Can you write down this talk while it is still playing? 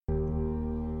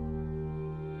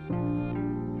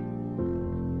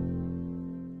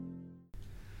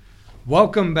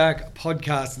Welcome back,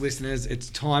 podcast listeners.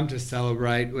 It's time to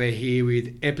celebrate. We're here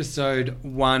with episode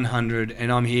 100,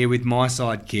 and I'm here with my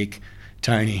sidekick,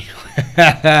 Tony.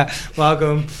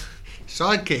 Welcome.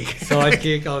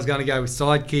 Sidekick. I was going to go with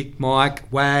sidekick, Mike,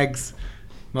 Wags,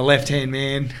 my left-hand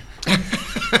man.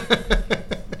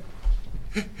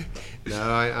 No,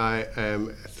 I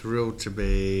am thrilled to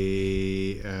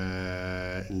be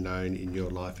known in your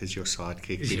life as your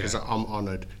sidekick because I'm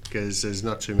honoured because there's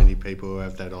not too many people who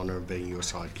have that honour of being your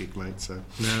sidekick, mate. So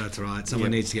no, that's right.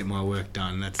 Someone needs to get my work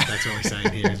done. That's what we're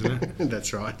saying here, isn't it?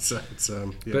 That's right. So it's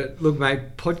But look,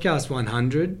 mate, podcast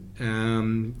 100.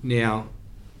 Now,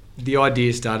 the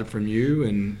idea started from you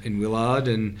and Willard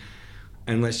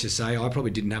and let's just say I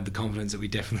probably didn't have the confidence that we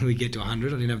definitely would get to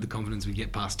 100. I didn't have the confidence we'd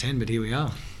get past 10, but here we are.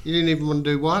 You didn't even want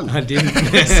to do one. I didn't.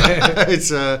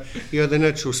 It's you're the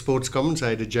natural sports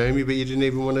commentator, Jamie, but you didn't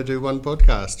even want to do one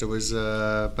podcast. It was,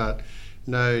 but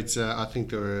no, it's. I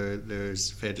think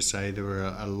there's fair to say there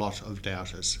were a lot of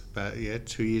doubters. But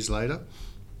 2 years later,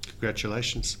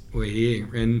 congratulations. We're here,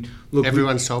 and look,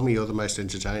 everyone's told me you're the most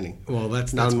entertaining. Well,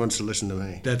 no one wants to listen to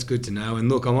me. That's good to know. And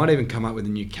look, I might even come up with a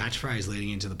new catchphrase leading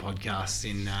into the podcast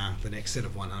in the next set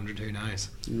of 100. Who knows?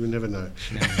 You never know.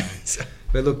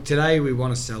 But look, today we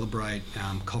want to celebrate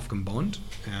Kofkin Bond,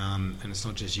 and it's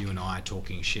not just you and I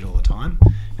talking shit all the time.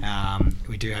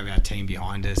 We do have our team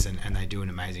behind us, and they do an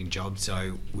amazing job.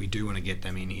 So we do want to get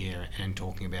them in here and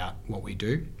talking about what we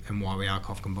do and why we are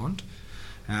Kofkin Bond.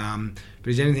 But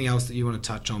is there anything else that you want to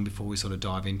touch on before we sort of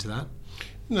dive into that?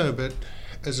 No, but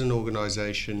as an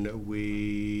organisation,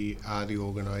 we are the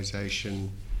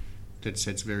organisation that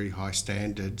sets very high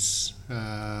standards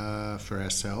for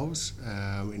ourselves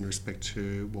in respect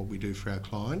to what we do for our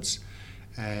clients.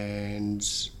 And,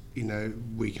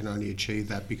 we can only achieve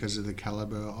that because of the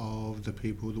calibre of the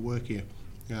people that work here,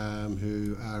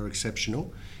 who are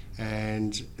exceptional,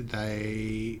 and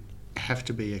they have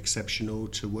to be exceptional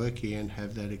to work here and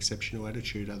have that exceptional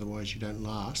attitude, otherwise you don't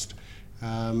last.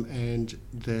 And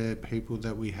the people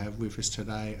that we have with us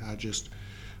today are just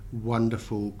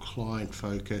wonderful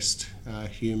client-focused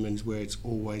humans where it's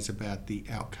always about the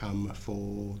outcome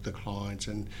for the clients,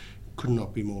 and could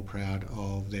not be more proud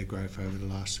of their growth over the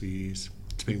last few years.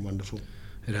 It's been wonderful.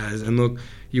 It has. And look,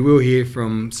 you will hear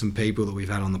from some people that we've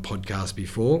had on the podcast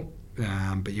before,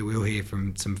 but you will hear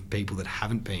from some people that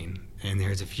haven't been. And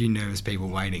there's a few nervous people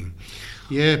waiting.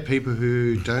 Yeah, people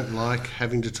who don't like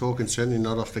having to talk, and certainly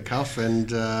not off the cuff,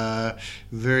 and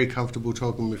very comfortable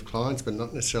talking with clients, but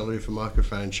not necessarily with a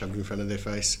microphone shoved in front of their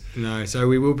face. No, so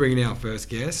we will bring in our first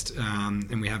guest,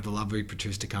 and we have the lovely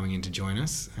Patricia coming in to join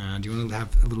us. Do you want to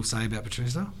have a little say about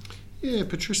Patricia? Yeah,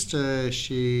 Patricia,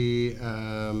 she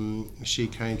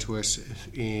came to us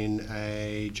in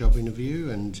a job interview,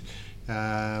 and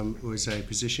it was a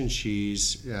position.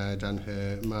 She's done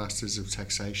her Masters of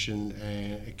Taxation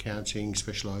and Accounting,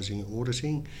 specialising in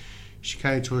auditing. She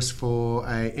came to us for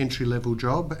an entry-level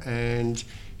job, and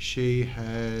she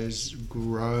has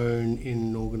grown in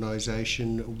an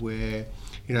organisation where,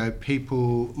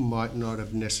 people might not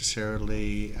have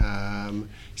necessarily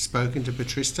spoken to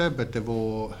Patricia, but they've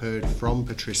all heard from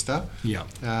Patricia,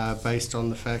 based on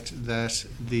the fact that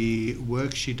the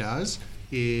work she does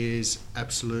is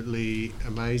absolutely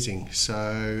amazing.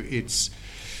 So it's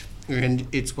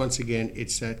once again,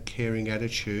 it's that caring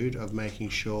attitude of making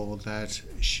sure that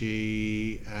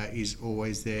she is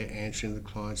always there answering the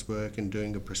client's work and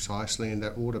doing it precisely, and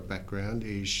that audit background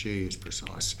she is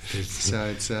precise. So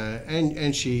it's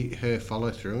and her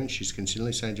follow through, and she's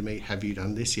continually saying to me, "Have you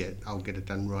done this yet? I'll get it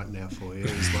done right now for you,"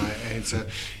 is my answer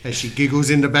as she giggles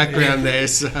in the background there.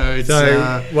 So it's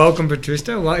welcome,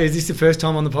 Patricia. Is this the first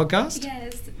time on the podcast?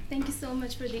 Yes, thank you so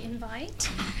much for the invite,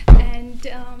 and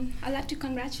I'd like to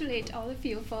congratulate all of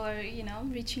you for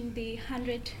reaching the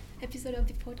 100th episode of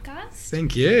the podcast.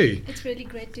 Thank you. It's really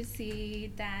great to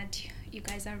see that you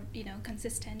guys are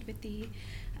consistent with the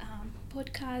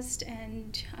podcast,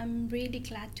 and I'm really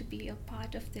glad to be a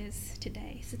part of this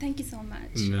today. So thank you so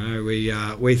much. No,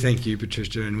 we thank you,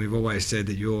 Patricia, and we've always said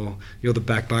that you're the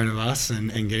backbone of us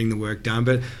and getting the work done.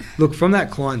 But look, from that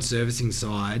client servicing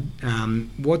side,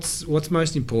 what's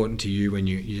most important to you when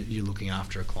you're looking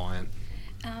after a client?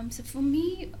 So for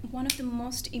me, one of the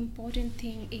most important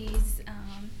thing is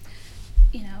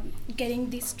getting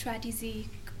this strategy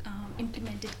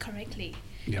implemented correctly.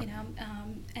 Yep.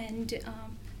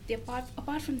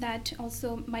 Apart from that,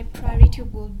 also my priority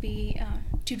will be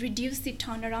to reduce the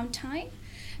turnaround time.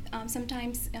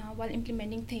 Sometimes while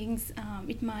implementing things,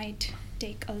 it might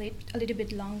take a little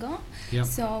bit longer. Yep.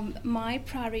 So my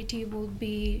priority will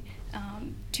be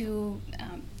to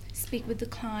speak with the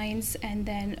clients, and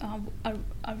then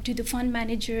do the fund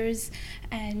managers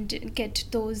and get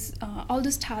those all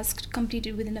those tasks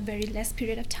completed within a very less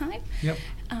period of time. Yep.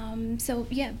 So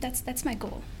yeah, that's my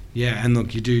goal. Yeah, and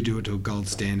look, you do it to a gold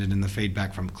standard, and the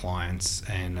feedback from clients,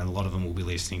 and a lot of them will be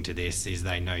listening to this, is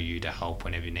they know you to help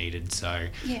whenever needed. So,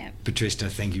 Yeah. Patricia,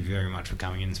 thank you very much for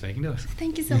coming in and speaking to us.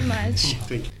 Thank you so much.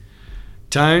 Thank you.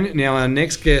 Tone, now our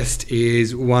next guest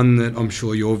is one that I'm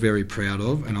sure you're very proud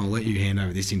of, and I'll let you hand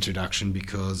over this introduction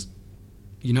because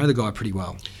you know the guy pretty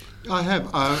well. I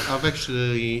have. I've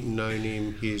actually known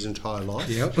him his entire life.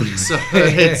 Yep. So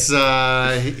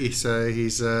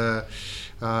he's.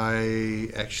 I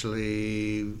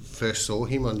actually first saw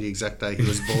him on the exact day he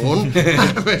was born.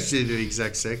 Actually, the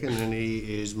exact second, and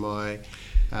he is my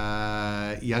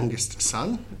youngest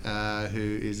son,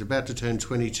 who is about to turn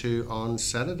 22 on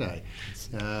Saturday.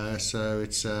 So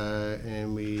it's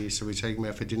and we take him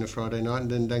out for dinner Friday night,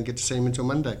 and then don't get to see him until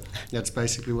Monday. That's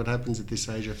basically what happens at this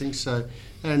age, I think. So,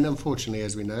 and unfortunately,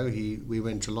 as we know, we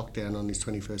went to lockdown on his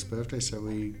 21st birthday, so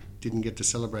we didn't get to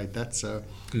celebrate that. So,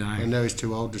 No. and now he's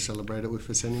too old to celebrate it with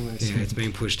us anyway. So. Yeah, it's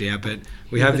been pushed out, but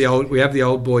we have the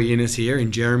old boy in us here,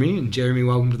 in Jeremy. And Jeremy,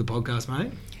 welcome to the podcast,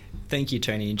 mate. Thank you,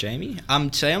 Tony and Jamie.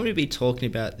 Today I'm going to be talking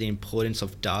about the importance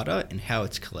of data and how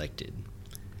it's collected.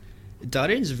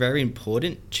 Data is very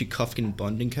important to Kofkin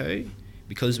Bond & Co.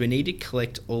 because we need to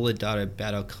collect all the data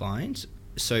about our clients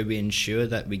so we ensure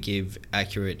that we give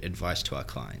accurate advice to our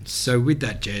clients. So with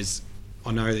that, Jez,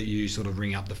 I know that you sort of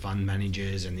ring up the fund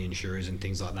managers and the insurers and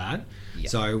things like that. Yeah.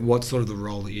 So what's sort of the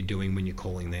role that you're doing when you're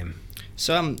calling them?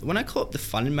 So when I call up the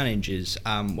fund managers,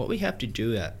 what we have to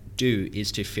do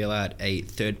is to fill out a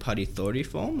third-party authority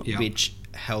form, Yep. which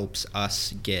helps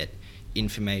us get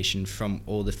information from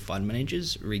all the fund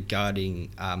managers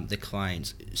regarding the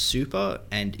client's super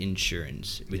and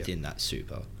insurance within that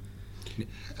super.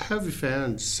 Have you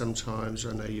found sometimes,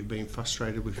 I know you've been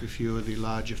frustrated with a few of the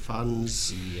larger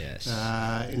funds Yes.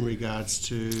 in regards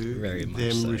to Very much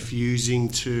them so. refusing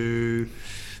to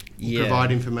Yeah,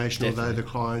 provide information, although definitely. the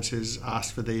client has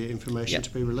asked for the information Yep, to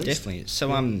be released? Definitely.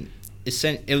 So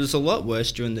it was a lot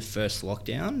worse during the first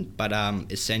lockdown, but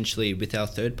essentially with our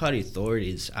third-party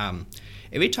authorities,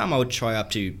 every time I would try up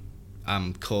to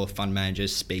call fund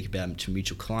managers, speak about them to a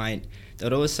mutual client, they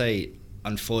would always say,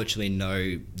 unfortunately,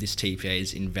 no, this TPA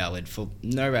is invalid for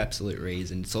no absolute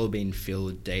reason. It's all been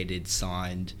filled, dated,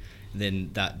 signed. Then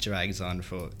that drags on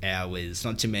for hours.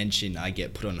 Not to mention I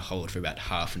get put on hold for about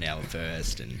half an hour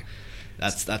first, and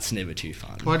that's never too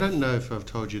fun. Well, I don't know if I've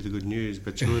told you the good news,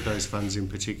 but two of those funds in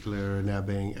particular are now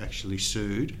being actually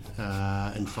sued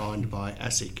and fined by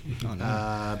ASIC. Oh,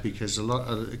 no. Because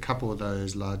a couple of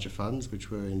those larger funds,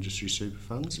 which were industry super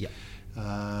funds, Yep.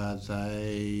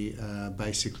 They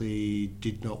basically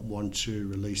did not want to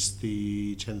release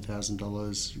the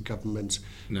 $10,000 government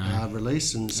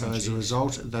release, and so as a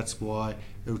result, that's why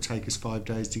it will take us 5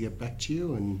 days to get back to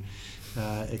you, and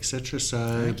etc.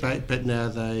 So, but now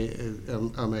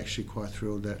I'm actually quite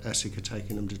thrilled that ASIC are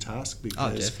taking them to task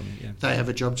because definitely, yeah. they have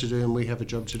a job to do and we have a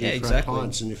job to do for exactly. our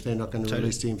clients, and if they're not going to Totally.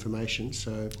 release the information,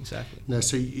 so Exactly. no.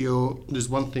 So there's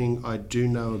one thing I do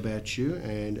know about you,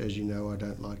 and as you know, I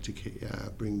don't like to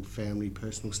bring family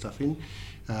personal stuff in,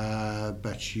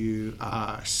 but you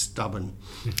are stubborn,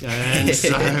 and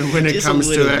so when it Just a comes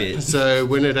little to bit. it, so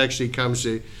when it actually comes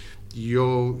to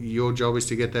your job is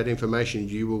to get that information.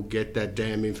 You will get that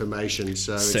damn information.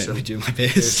 So Certainly do my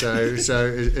best. So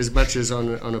as much as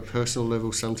on a personal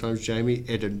level, sometimes Jamie,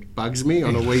 it bugs me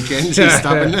on a weekend, his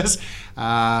stubbornness.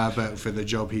 But for the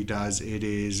job he does, it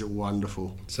is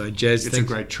wonderful. So Jez, It's a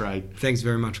great trade. Thanks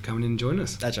very much for coming in and joining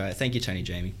us. That's right. Thank you, Tony,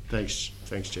 Jamie. Thanks,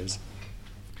 Jez.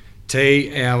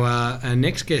 T, our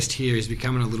next guest here is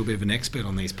becoming a little bit of an expert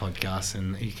on these podcasts,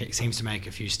 and he seems to make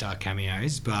a few star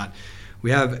cameos, but we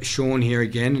have Sean here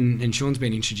again, and Sean's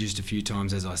been introduced a few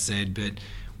times, as I said, but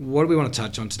what we want to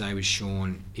touch on today with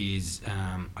Sean is,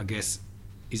 I guess,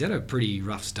 he's had a pretty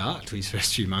rough start to his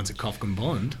first few months at Kofkin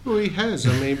Bond. Well, he has.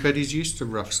 I mean, but he's used to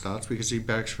rough starts because he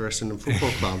barracks for Essendon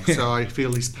Football Club, so I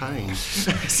feel his pain.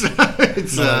 So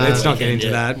Let's not get into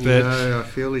that. But no, I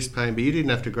feel his pain, but you didn't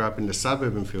have to grow up in the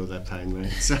suburb and feel that pain,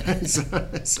 mate. So.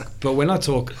 But when I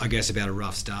talk, I guess, about a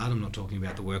rough start, I'm not talking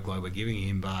about the workload we're giving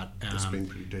him, but It's been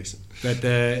pretty decent. But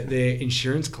the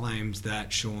insurance claims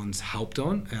that Sean's helped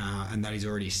on and that he's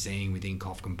already seeing within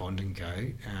Kofkin Bond & Co.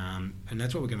 And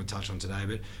that's what we're going to touch on today.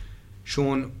 But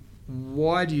Sean,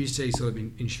 why do you see sort of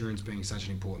insurance being such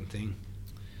an important thing?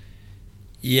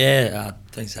 Yeah,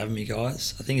 thanks for having me,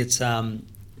 guys. I think it's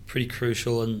pretty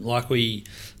crucial, and like we've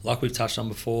touched on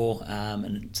before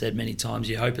and said many times,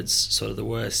 you hope it's sort of the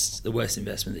worst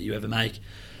investment that you ever make.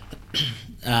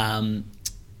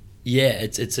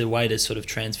 it's a way to sort of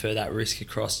transfer that risk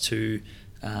across to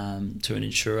an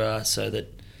insurer, so that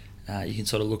you can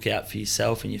sort of look out for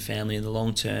yourself and your family in the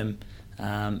long term.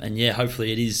 And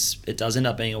hopefully it does end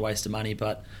up being a waste of money,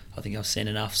 but I think I've seen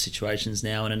enough situations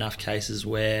now and enough cases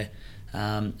where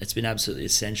it's been absolutely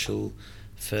essential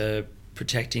for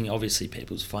protecting, obviously,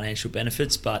 people's financial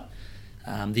benefits, but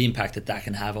the impact that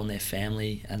can have on their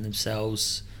family and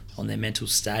themselves, on their mental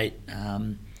state.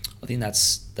 I think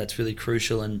that's really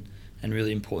crucial and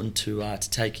really important to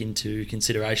take into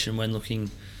consideration when looking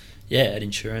at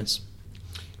insurance.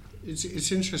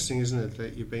 It's interesting, isn't it,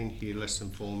 that you've been here less than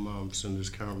 4 months and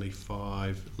there's currently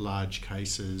 5 large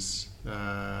cases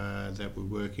that we're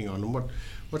working on. And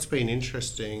what's been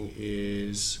interesting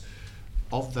is,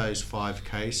 of those 5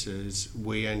 cases,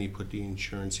 we only put the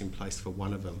insurance in place for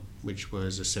one of them, which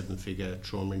was a 7-figure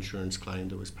trauma insurance claim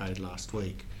that was paid last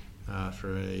week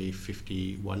for a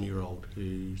 51-year-old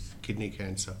who's kidney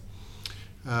cancer.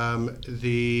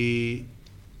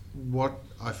 What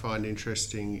I find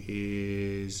interesting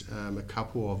is a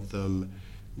couple of them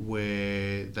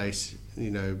where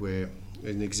where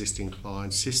an existing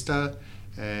client's sister,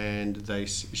 and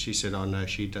she said, "Oh no,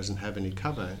 she doesn't have any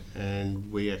cover,"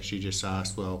 and we actually just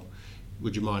asked, "Well,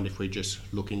 would you mind if we just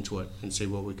look into it and see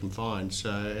what we can find?" So,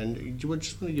 and do you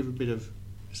just want to give a bit of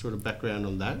sort of background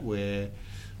on that, where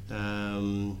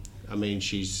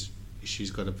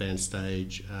she's got advanced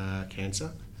stage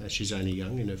cancer. She's only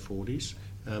young, in her 40s.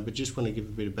 But just want to give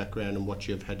a bit of background on what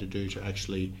you've had to do to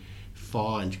actually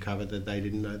find cover that they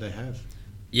didn't know they have.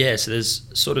 Yeah, so there's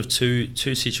sort of two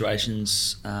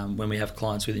situations when we have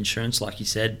clients with insurance. Like you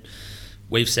said,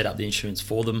 we've set up the insurance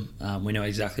for them. We know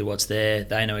exactly what's there.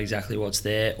 They know exactly what's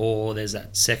there. Or there's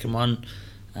that second one,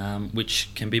 which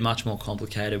can be much more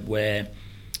complicated,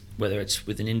 whether it's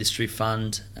with an industry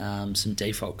fund, some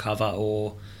default cover,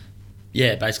 or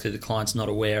basically the client's not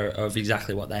aware of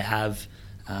exactly what they have.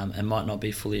 And might not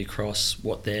be fully across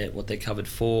what they're covered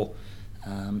for.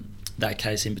 That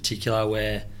case in particular,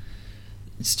 where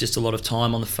it's just a lot of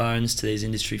time on the phones to these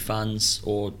industry funds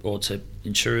or to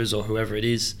insurers or whoever it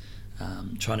is,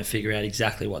 trying to figure out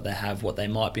exactly what they have, what they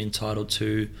might be entitled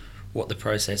to, what the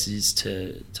process is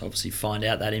to obviously find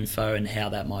out that info and how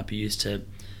that might be used to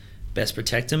best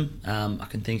protect them. I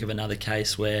can think of another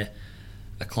case where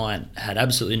a client had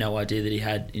absolutely no idea that he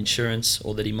had insurance,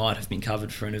 or that he might have been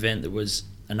covered for an event that was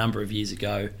a number of years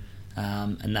ago,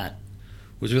 and that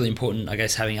was really important, I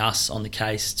guess, having us on the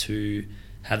case to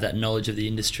have that knowledge of the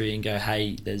industry and go,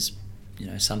 hey, there's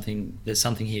something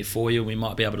here for you, we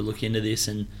might be able to look into this,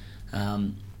 and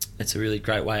it's a really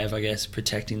great way of, I guess,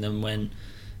 protecting them when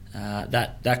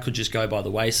that could just go by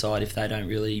the wayside if they don't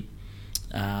really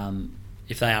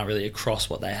if they aren't really across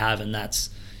what they have. And that's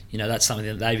something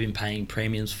that they've been paying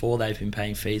premiums for, they've been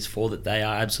paying fees for, that they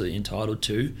are absolutely entitled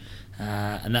to,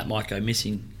 and that might go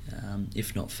missing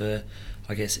if not for,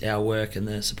 I guess, our work and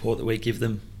the support that we give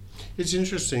them. It's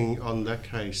interesting on that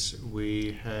case.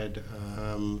 We had,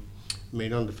 on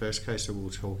the first case that we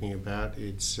were talking about,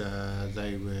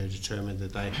 they were determined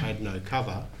that they had no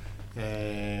cover,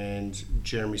 and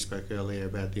Jeremy spoke earlier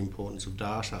about the importance of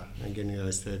data and getting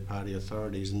those third-party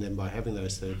authorities, and then by having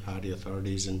those third-party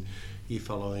authorities and you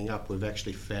following up, we've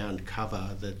actually found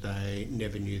cover that they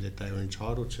never knew that they were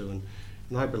entitled to. And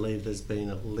I believe there's been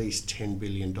at least $10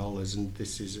 billion, and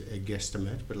this is a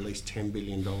guesstimate, but at least $10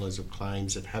 billion of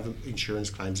claims insurance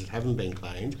claims that haven't been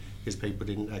claimed because people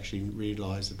didn't actually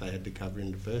realise that they had the cover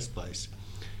in the first place.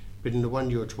 But in the one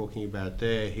you were talking about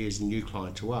there, he's a new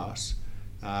client to us,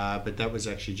 but that was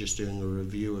actually just doing a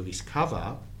review of his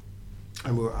cover,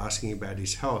 and we were asking about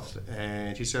his health,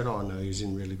 and he said, "Oh no, he's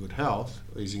in really good health.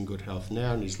 He's in good health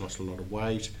now, and he's lost a lot of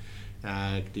weight.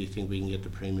 Do you think we can get the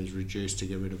premiums reduced to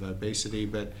get rid of obesity?"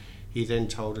 But he then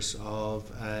told us of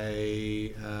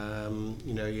he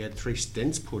had 3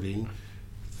 stents put in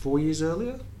 4 years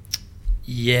earlier.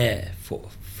 Yeah,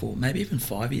 for maybe even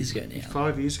 5 years ago now.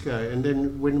 5 years ago, and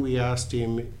then when we asked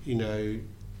him,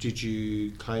 did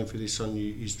you claim for this on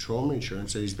his trauma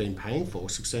insurance that he's been paying for,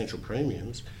 substantial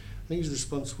premiums? I think his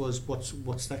response was,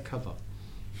 "What's that cover?"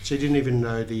 So he didn't even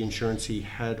know the insurance he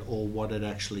had or what it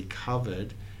actually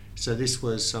covered. So this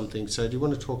was something. So do you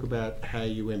want to talk about how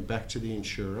you went back to the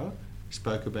insurer,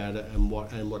 spoke about it, and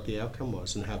what the outcome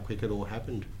was, and how quick it all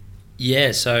happened?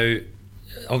 Yeah. So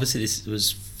obviously this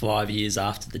was 5 years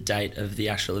after the date of the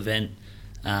actual event,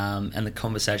 and the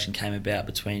conversation came about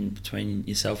between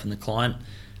yourself and the client,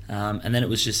 and then it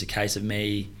was just a case of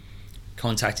me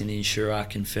contacting the insurer,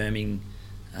 confirming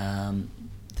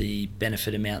the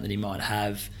benefit amount that he might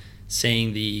have,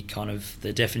 seeing the kind of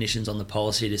the definitions on the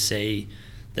policy to see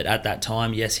that at that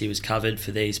time, yes, he was covered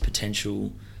for these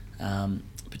potential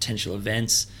potential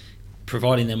events,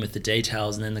 providing them with the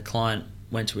details, and then the client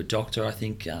went to a doctor, I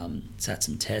think, sat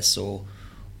some tests or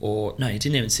no, he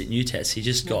didn't even sit new tests. He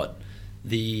just got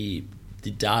the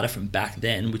data from back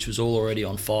then, which was all already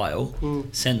on file,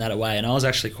 sent that away. And I was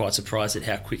actually quite surprised at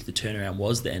how quick the turnaround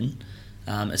was then.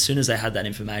 As soon as they had that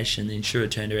information, the insurer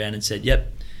turned around and said,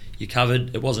 yep, you're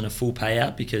covered. It wasn't a full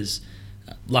payout because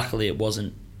luckily it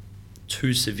wasn't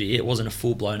too severe. It wasn't a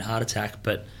full-blown heart attack,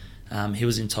 but he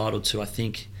was entitled to, I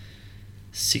think,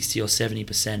 60 or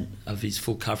 70% of his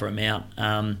full cover amount.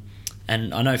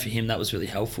 And I know for him that was really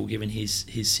helpful given his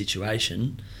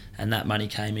situation, and that money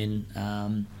came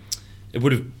in. It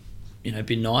would have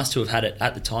been nice to have had it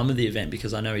at the time of the event,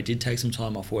 because I know he did take some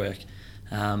time off work,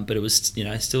 but it was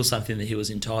still something that he was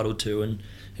entitled to, and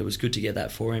it was good to get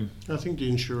that for him. I think the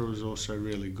insurer was also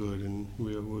really good, and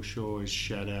we'll sure always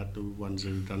shout out the ones that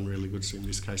have done really good. So in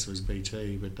this case it was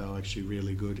BT, but they were actually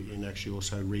really good in actually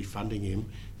also refunding him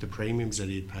the premiums that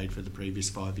he had paid for the previous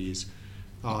 5 years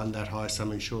on that high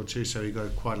sum insured too. So he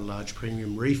got quite a large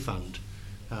premium refund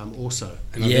also.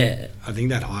 And I think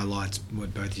that highlights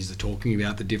what both of you are talking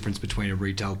about, the difference between a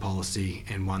retail policy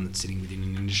and one that's sitting within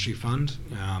an industry fund.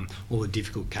 All the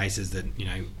difficult cases that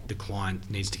the client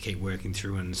needs to keep working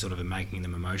through and sort of making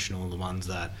them emotional, the ones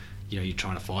that you're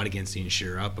trying to fight against the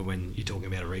insurer. But when you're talking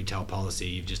about a retail policy,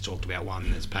 you've just talked about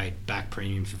one that's paid back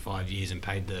premiums for 5 years and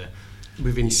paid the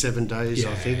within 7 days,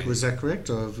 I think, was that correct,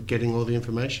 of getting all the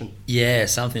information? Yeah,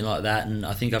 something like that. And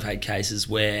I think I've had cases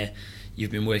where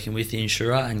you've been working with the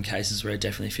insurer, and cases where it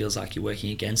definitely feels like you're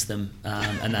working against them,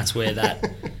 and that's where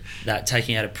that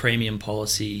taking out a premium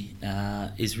policy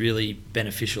is really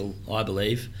beneficial, I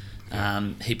believe.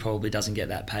 He probably doesn't get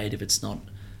that paid if it's not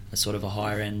a sort of a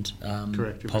higher end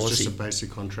correct. If policy. It's just a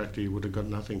basic contract, he would have got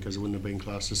nothing because it wouldn't have been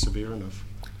classed as severe enough.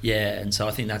 Yeah, and so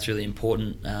I think that's really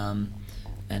important.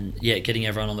 And getting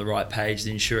everyone on the right page,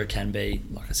 the insurer can be,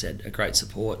 like I said, a great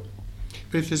support.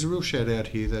 But if there's a real shout out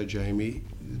here though, Jamie,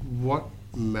 what's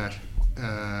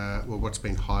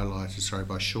been highlighted,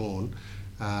 by Sean,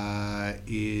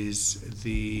 is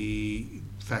the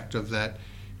fact of that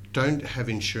don't have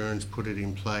insurance put it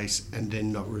in place and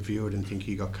then not review it and think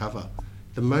you got cover.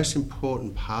 The most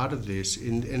important part of this,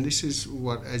 and this is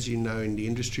what, as you know, in the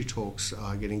industry talks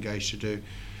I get engaged to do,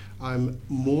 I'm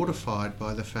mortified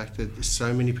by the fact that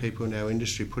so many people in our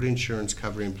industry put insurance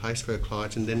cover in place for a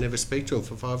client and then never speak to them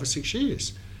for 5 or 6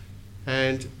 years.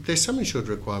 And there's some insured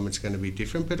requirements going to be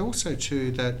different, but also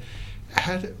too that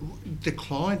the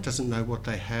client doesn't know what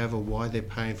they have or why they're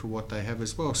paying for what they have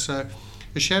as well. So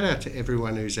a shout out to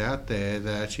everyone who's out there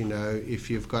that, if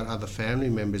you've got other family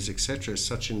members, etc.,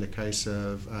 such in the case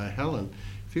of Helen,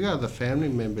 if you've got other family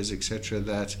members, etc.,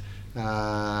 that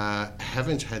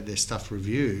haven't had their stuff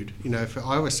reviewed, I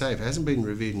always say if it hasn't been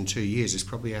reviewed in 2 years, it's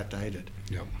probably outdated.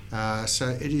 Yep. So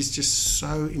it is just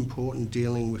so important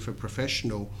dealing with a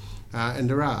professional, and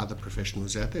there are other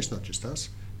professionals out there, it's not just us,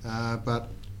 but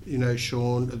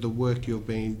Sean, the work you've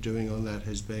been doing on that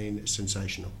has been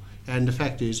sensational. And the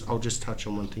fact is, I'll just touch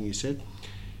on one thing you said.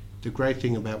 The great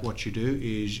thing about what you do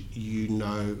is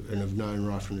and have known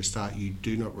right from the start, you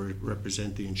do not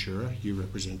represent the insurer, you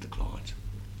represent the client.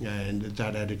 And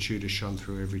that attitude has shone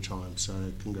through every time. So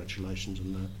congratulations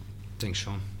on that. Thanks,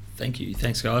 Sean. Thank you.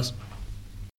 Thanks, guys.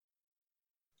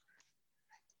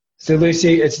 So,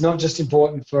 Lucy, it's not just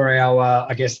important for our,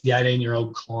 the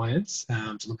 18-year-old clients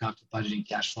to look after budgeting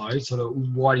cash flow. Sort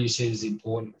of, why do you see it as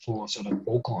important for sort of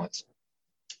all clients?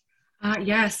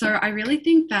 So I really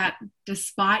think that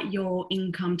despite your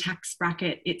income tax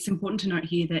bracket, it's important to note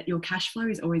here that your cash flow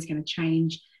is always going to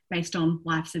change based on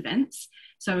life's events.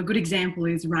 So a good example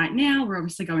is right now, we're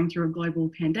obviously going through a global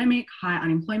pandemic, high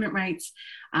unemployment rates.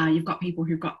 You've got people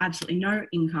who've got absolutely no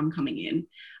income coming in.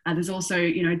 There's also,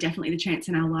 definitely the chance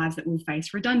in our lives that we'll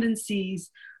face redundancies,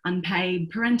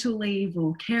 unpaid parental leave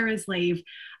or carers leave.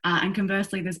 And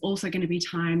conversely, there's also going to be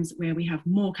times where we have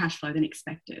more cash flow than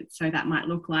expected. So that might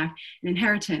look like an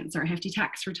inheritance or a hefty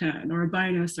tax return or a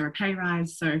bonus or a pay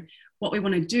rise. So what we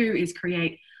want to do is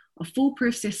create a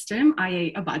foolproof system,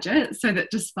 i.e. a budget, so that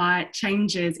despite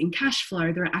changes in cash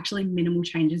flow, there are actually minimal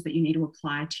changes that you need to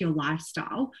apply to your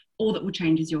lifestyle. All that will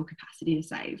change is your capacity to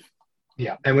save.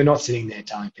 Yeah, and we're not sitting there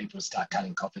telling people to start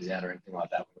cutting coffers out or anything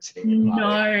like that. We're sitting there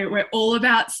no, we're all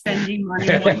about spending money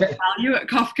on what you value at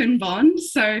Kofkin Bond.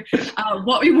 So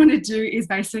what we want to do is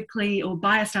basically, or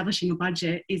by establishing a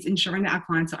budget, is ensuring that our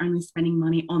clients are only spending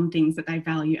money on things that they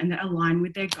value and that align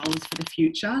with their goals for the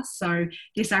future. So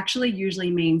this actually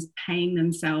usually means paying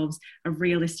themselves a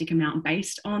realistic amount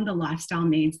based on the lifestyle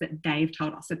needs that they've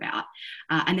told us about,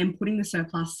 and then putting the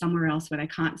surplus somewhere else where they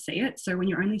can't see it. So when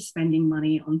you're only spending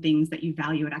money on things that that you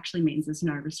value, it actually means there's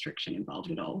no restriction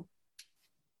involved at all.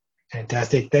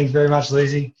 Fantastic. Thanks very much,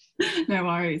 Lucy. No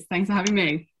worries. Thanks for having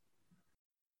me.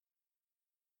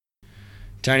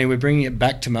 Tony, we're bringing it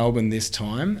back to Melbourne this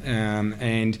time.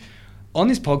 And on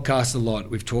this podcast a lot,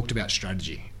 we've talked about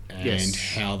strategy and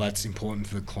how that's important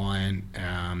for the client.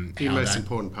 The most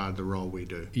important part of the role we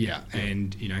do. Yeah,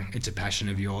 and it's a passion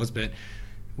of yours. But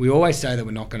we always say that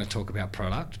we're not going to talk about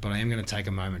product, but I am going to take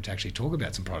a moment to actually talk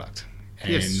about some product.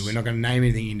 And we're not going to name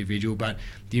anything individual, but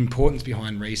the importance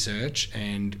behind research.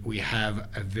 And we have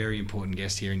a very important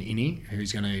guest here in Ini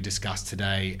who's going to discuss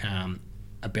today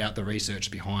about the research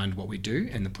behind what we do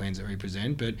and the plans that we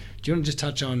present. But do you want to just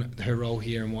touch on her role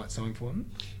here and why it's so important?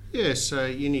 Yeah, so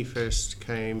Uni first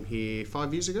came here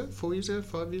 5 years ago, 4 years ago,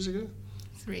 5 years ago?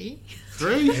 3.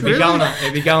 3? It'd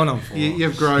be going on 4.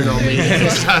 You've grown on me.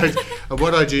 So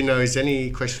what I do know is any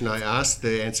question I ask,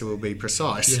 the answer will be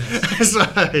precise. Yes. So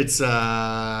it's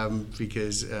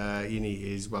because Uni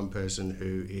is one person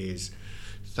who is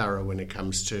thorough when it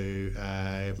comes to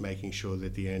making sure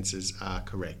that the answers are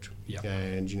correct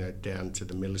and down to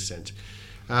the millicent.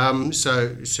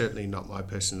 So certainly not my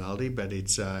personality, but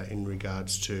it's in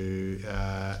regards to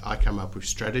I come up with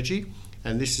strategy,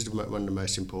 and this is one of the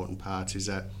most important parts, is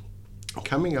that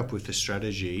coming up with a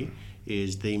strategy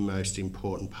is the most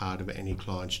important part of any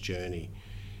client's journey.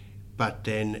 But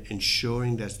then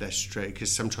ensuring that that's straight,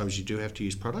 because sometimes you do have to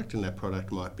use product, and that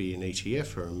product might be an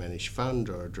ETF or a managed fund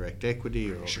or a direct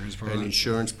equity or an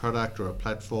insurance product or a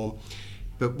platform.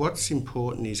 But what's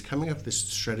important is coming up with this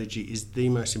strategy is the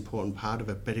most important part of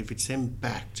it. But if it's then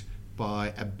backed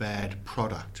by a bad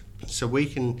product, so we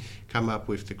can come up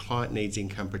with the client needs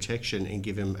income protection and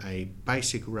give them a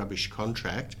basic rubbish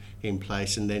contract in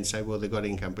place and then say, well, they've got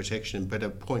income protection. But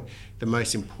the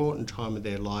most important time of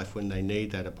their life when they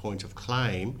need that, a point of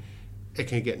claim, it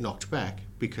can get knocked back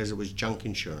because it was junk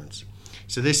insurance.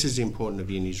 So this is important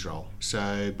of Uni's role.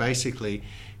 So basically,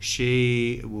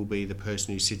 she will be the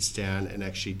person who sits down and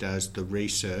actually does the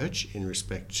research in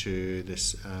respect to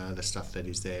this, the stuff that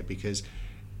is there. Because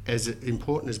as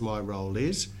important as my role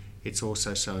is, it's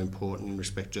also so important in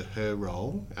respect to her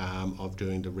role of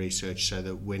doing the research, so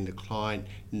that when the client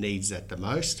needs that the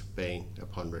most, being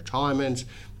upon retirement,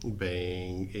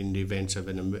 being in the event of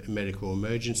a medical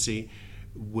emergency,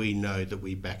 we know that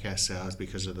we back ourselves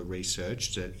because of the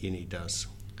research that Ini does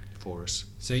for us.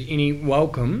 So Ini,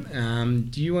 welcome.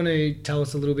 Do you want to tell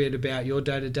us a little bit about your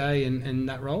day-to-day and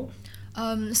that role?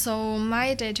 So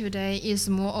my day-to-day is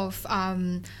more of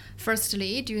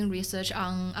firstly doing research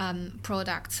on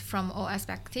products from all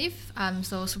perspectives,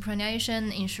 so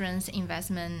superannuation, insurance,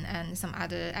 investment, and some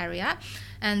other area.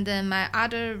 And then my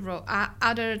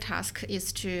other task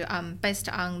is to based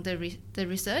on the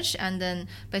research and then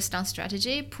based on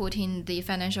strategy, put in the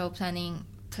financial planning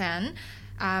plan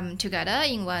together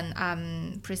in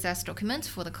one precise document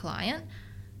for the client.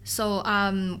 So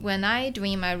when I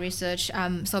doing my research,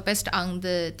 so based on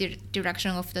the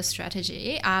direction of the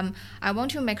strategy, I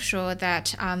want to make sure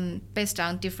that based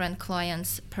on different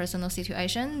clients' personal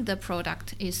situation, the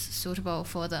product is suitable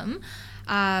for them.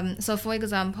 So for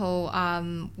example,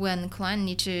 when client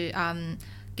need to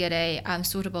get a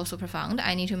suitable super fund,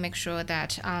 I need to make sure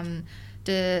that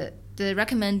the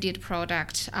recommended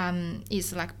product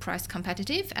is like price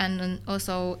competitive, and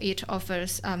also it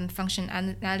offers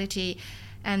functionality.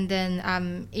 And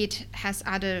then it has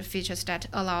other features that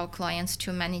allow clients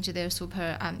to manage their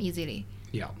super easily.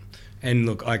 Yeah. And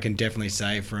look, I can definitely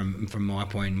say from my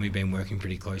point, we've been working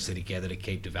pretty closely together to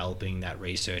keep developing that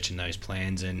research and those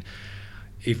plans. And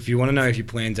if you want to know if your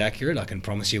plan's accurate, I can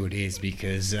promise you it is,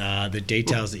 because the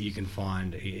details that you can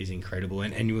find is incredible.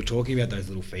 And you were talking about those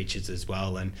little features as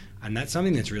well. And that's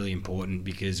something that's really important,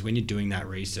 because when you're doing that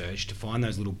research, to find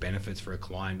those little benefits for a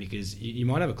client, because you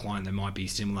might have a client that might be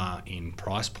similar in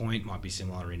price point, might be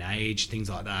similar in age, things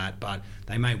like that, but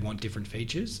they may want different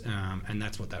features, and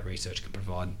that's what that research can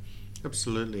provide.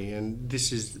 Absolutely. And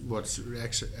this is what's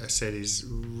said is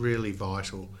really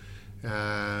vital.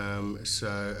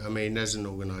 So, I mean, as an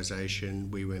organisation,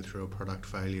 we went through a product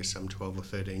failure some 12 or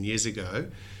 13 years ago,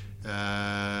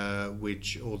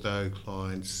 which, although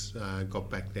clients got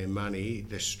back their money,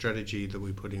 the strategy that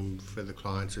we put in for the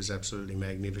clients was absolutely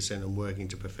magnificent and working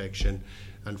to perfection.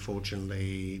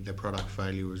 Unfortunately, the product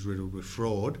failure was riddled with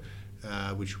fraud,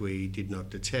 which we did not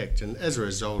detect. And as a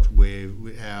result,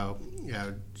 our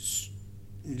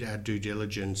due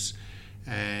diligence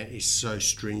is so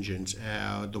stringent.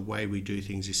 The way we do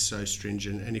things is so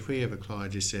stringent. And if we have a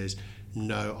client who says,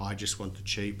 no, I just want the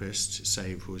cheapest,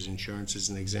 say if it was insurance as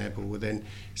an example, well then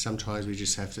sometimes we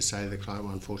just have to say to the client,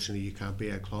 well, unfortunately you can't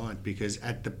be our client, because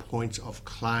at the point of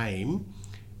claim,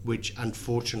 which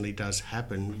unfortunately does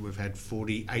happen. We've had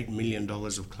 $48 million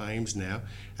of claims now.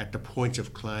 At the point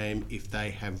of claim, if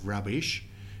they have rubbish,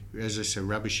 as I said,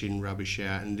 rubbish in, rubbish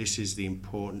out, and this is the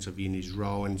importance of Yini's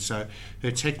role. And so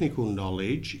her technical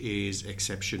knowledge is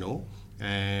exceptional,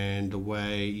 and the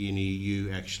way Yini,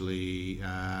 you actually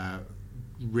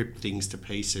rip things to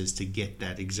pieces to get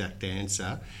that exact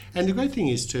answer. And the great thing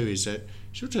is too is that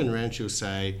she'll turn around, she'll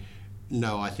say,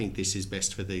 no, I think this is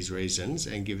best for these reasons,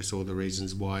 and give us all the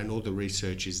reasons why, and all the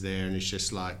research is there, and it's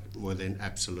just like, well then,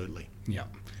 absolutely. Yeah.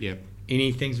 Yep.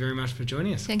 Ini, thanks very much for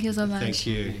joining us. Thank you so much. Thank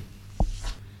you.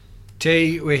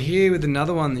 T, we're here with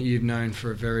another one that you've known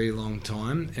for a very long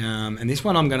time, and this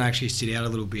one I'm going to actually sit out a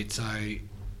little bit. So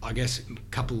I guess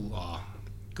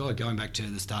going back to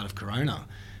the start of Corona,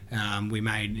 we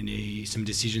made some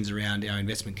decisions around our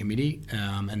investment committee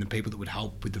and the people that would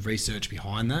help with the research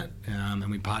behind that, and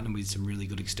we partnered with some really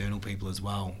good external people as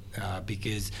well,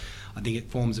 because I think it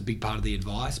forms a big part of the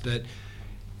advice. But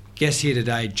guest here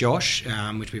today, Josh,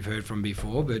 which we've heard from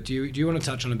before, but do you want to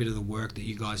touch on a bit of the work that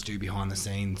you guys do behind the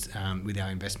scenes with our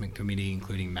investment committee,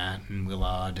 including Matt and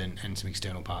Willard and some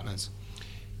external partners?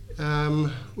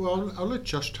 Well, I'll let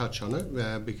Josh touch on it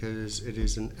because it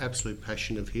is an absolute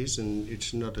passion of his, and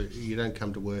it's not you don't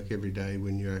come to work every day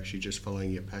when you're actually just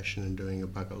following your passion and doing a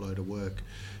bucket load of work,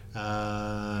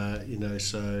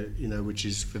 which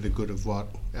is for the good of what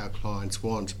our clients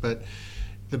want. But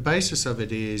the basis of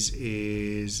it is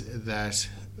that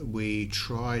we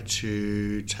try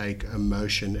to take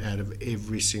emotion out of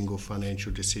every single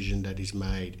financial decision that is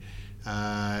made.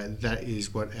 That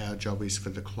is what our job is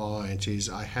for the client.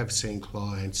 I have seen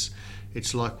clients,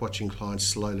 it's like watching clients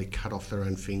slowly cut off their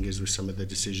own fingers with some of the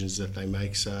decisions that they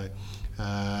make. So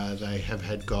they have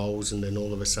had goals, and then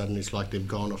all of a sudden it's like they've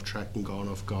gone off track and gone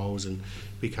off goals and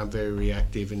become very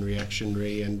reactive and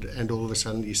reactionary, and all of a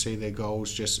sudden you see their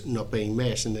goals just not being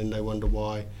met, and then they wonder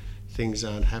why things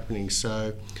aren't happening.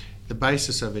 So the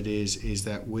basis of it is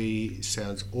that we,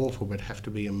 sounds awful, but have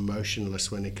to be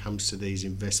emotionless when it comes to these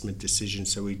investment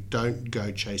decisions. So we don't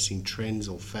go chasing trends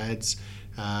or fads.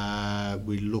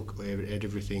 We look at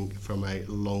everything from a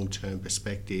long-term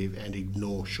perspective and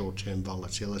ignore short-term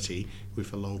volatility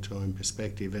with a long-term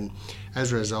perspective. And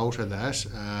as a result of that,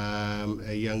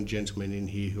 a young gentleman in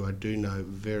here who I do know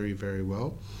very, very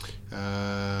well,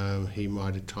 he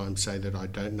might at times say that I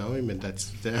don't know him, and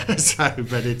that's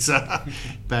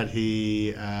but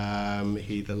he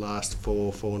the last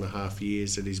four and a half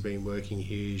years that he's been working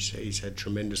here, he's had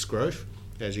tremendous growth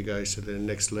as he goes to the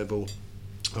next level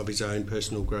of his own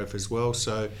personal growth as well.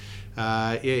 So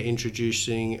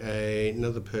introducing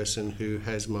another person who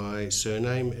has my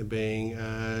surname, being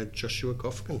Joshua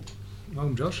Kofkin.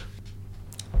 Welcome, Josh.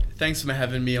 Thanks for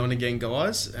having me on again,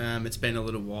 guys. It's been a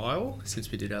little while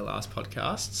since we did our last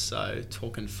podcast, so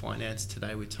talking finance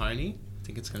today with Tony. I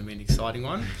think it's going to be an exciting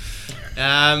one.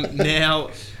 Now,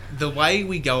 the way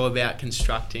we go about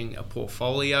constructing a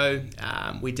portfolio,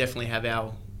 we definitely have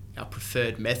our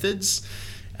preferred methods.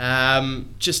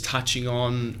 Just touching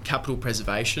on capital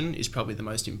preservation is probably the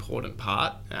most important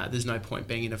part. There's no point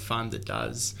being in a fund that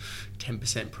does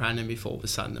 10% per annum if all of a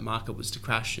sudden the market was to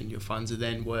crash and your funds are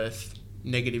then worth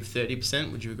negative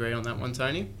 30%. Would you agree on that one,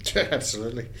 Tony?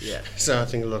 Absolutely. Yeah. So I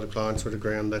think a lot of clients would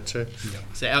agree on that too. Yeah.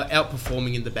 So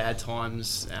outperforming in the bad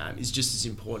times is just as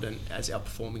important as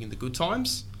outperforming in the good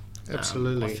times.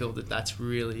 Absolutely. I feel that that's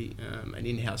really an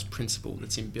in-house principle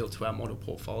that's inbuilt to our model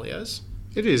portfolios.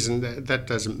 It is, and that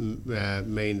doesn't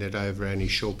mean that over any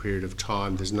short period of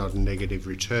time there's not a negative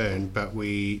return, but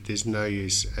there's no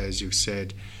use, as you've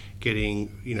said, getting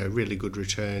really good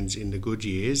returns in the good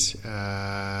years,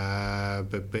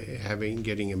 but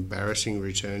getting embarrassing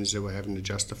returns that we're having to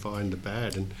justify in the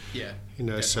bad, and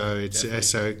so it's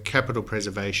so capital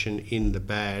preservation in the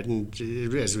bad, and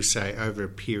as we say, over a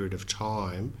period of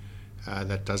time.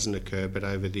 That doesn't occur, but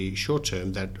over the short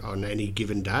term, that on any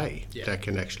given day, that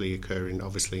can actually occur in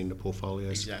the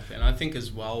portfolios. Exactly, and I think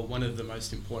as well, one of the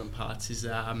most important parts is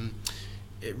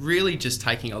it really just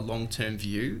taking a long-term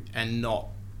view and not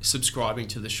subscribing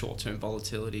to the short-term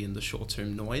volatility and the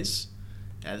short-term noise.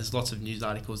 There's lots of news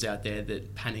articles out there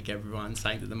that panic everyone,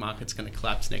 saying that the market's going to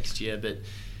collapse next year, but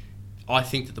I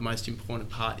think that the most important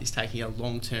part is taking a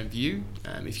long-term view.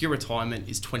 If your retirement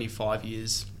is 25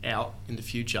 years out in the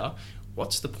future,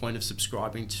 what's the point of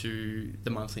subscribing to the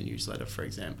monthly newsletter, for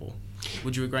example?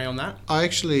 Would you agree on that? I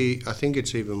think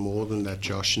it's even more than that,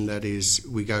 Josh, and that is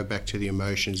we go back to the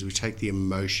emotions. We take the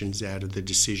emotions out of the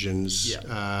decisions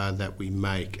that we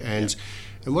make. And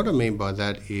what I mean by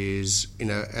that is,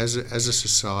 as a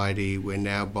society, we're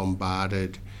now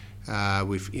bombarded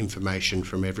with information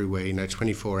from everywhere,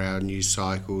 24-hour news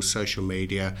cycles, social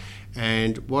media.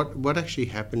 And what actually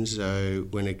happens, though,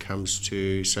 when it comes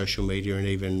to social media and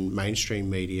even mainstream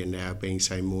media now being,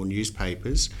 say, more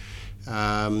newspapers,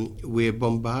 we're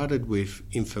bombarded with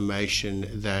information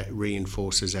that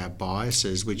reinforces our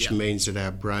biases, which means that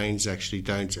our brains actually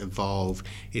don't evolve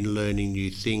in learning new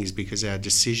things, because our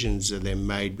decisions are then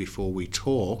made before we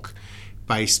talk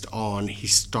based on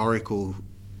historical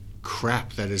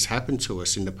crap that has happened to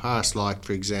us in the past. Like,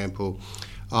 for example,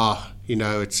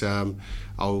 it's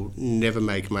I'll never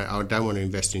make money. I don't want to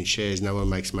invest in shares. No one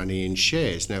makes money in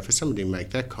shares. Now, for somebody to make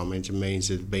that comment, it means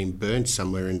they've been burnt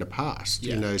somewhere in the past.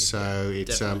 So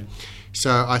it's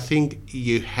so I think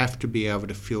you have to be able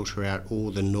to filter out all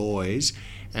the noise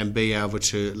and be able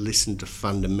to listen to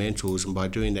fundamentals, and by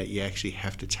doing that you actually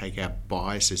have to take out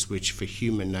biases, which for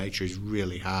human nature is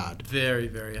really hard. Very,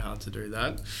 very hard to do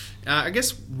that. I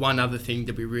guess one other thing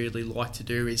that we really like to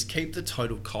do is keep the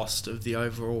total cost of the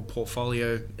overall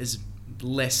portfolio as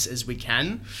less as we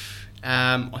can.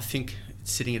 I think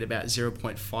it's sitting at about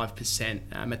 0.5%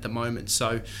 at the moment.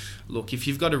 So look, if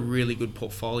you've got a really good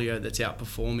portfolio that's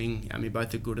outperforming,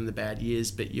 both the good and the bad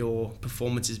years, but your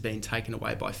performance is being taken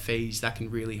away by fees, that can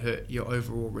really hurt your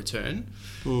overall return.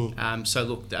 So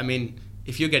look,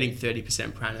 if you're getting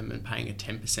 30% per annum and paying a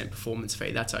 10% performance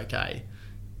fee, that's okay.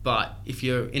 But if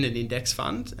you're in an index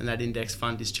fund and that index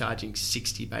fund is charging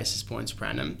 60 basis points per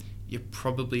annum, you're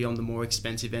probably on the more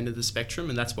expensive end of the spectrum,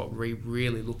 and that's what we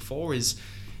really look for. Is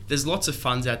there's lots of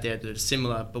funds out there that are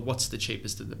similar, but what's the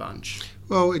cheapest of the bunch?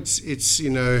 Well, it's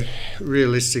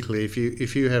realistically,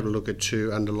 if you have a look at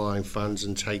two underlying funds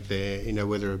and take their,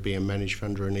 whether it be a managed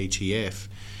fund or an ETF,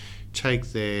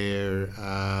 take their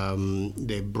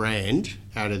brand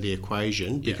out of the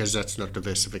equation, because that's not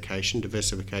diversification.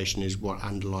 Diversification is what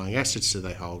underlying assets do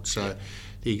they hold. So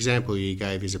the example you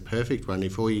gave is a perfect one.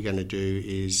 If all you're going to do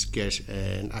is get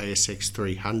an ASX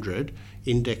 300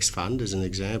 index fund as an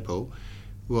example,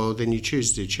 well, then you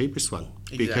choose the cheapest one,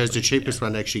 because the cheapest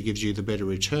one actually gives you the better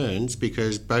returns,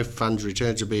 because both funds'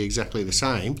 returns will be exactly the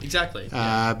same.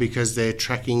 Because they're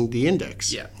tracking the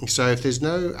index. So if there's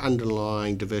no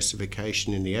underlying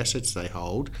diversification in the assets they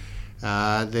hold,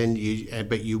 then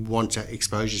but you want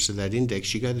exposure to that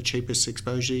index, you go the cheapest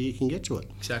exposure you can get to it.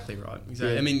 Exactly right.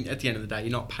 Exactly. At the end of the day, you're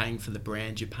not paying for the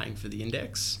brand, you're paying for the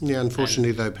index.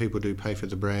 Unfortunately, though, people do pay for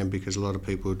the brand, because a lot of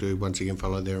people do once again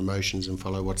follow their emotions and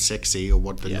follow what's sexy or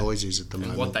what the noise is at the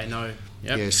moment. What they know.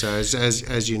 So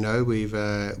as you know, we've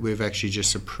actually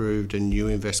just approved a new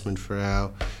investment for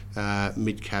our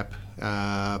mid cap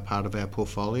part of our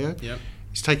portfolio.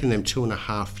 It's taken them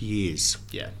 2.5 years.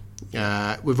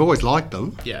 We've always liked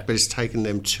them, but it's taken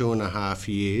them 2.5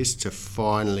 years to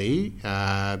finally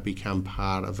become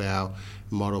part of our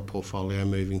model portfolio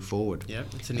moving forward.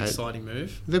 It's an exciting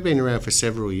move. They've been around for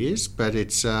several years, but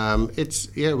it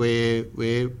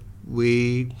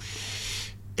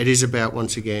is about,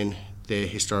 once again, their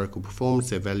historical performance,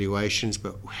 their valuations,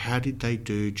 but how did they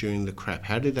do during the crap?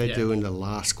 How did they do in the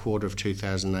last quarter of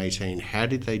 2018? How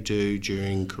did they do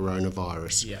during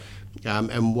coronavirus?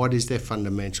 And what is their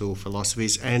fundamental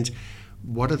philosophies, and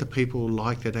what are the people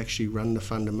like that actually run the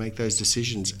fund and make those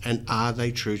decisions, and are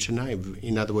they true to name?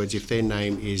 In other words, if their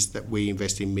name is that we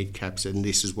invest in mid caps and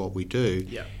this is what we do,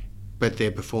 but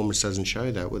their performance doesn't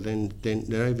show that, well then they're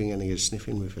not even going to get a sniff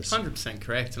in with us. 100%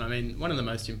 correct. And one of the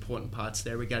most important parts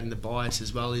there regarding the bias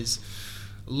as well is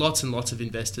lots and lots of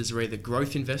investors are either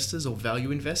growth investors or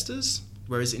value investors.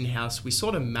 Whereas in-house, we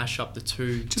sort of mash up the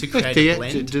two to create a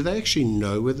blend. Do they actually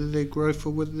know whether they're growth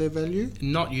or whether they're value?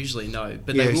 Not usually, no.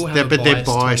 But they will have they're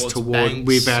biased toward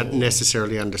without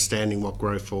necessarily understanding what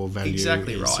growth or value is.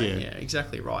 Exactly right,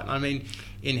 exactly right.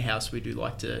 In-house, we do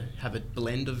like to have a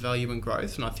blend of value and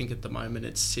growth. And I think at the moment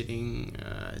it's sitting,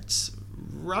 it's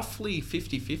roughly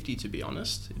 50-50, to be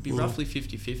honest. It'd be roughly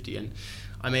 50-50.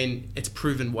 And it's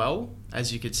proven well.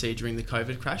 As you could see during the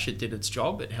COVID crash, it did its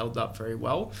job. It held up very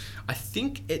well. I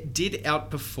think it did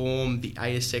outperform the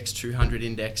ASX 200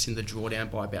 index in the drawdown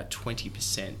by about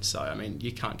 20%. So,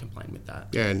 you can't complain with that.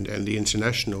 Yeah, and the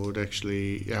international would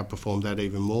actually outperform that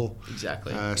even more.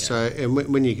 Exactly. So, and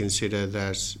when you consider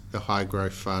that the high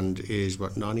growth fund is,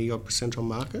 90-odd% on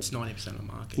market? It's 90% on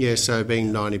market. Yeah, so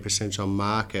being 90% on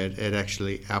market, it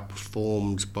actually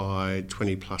outperformed by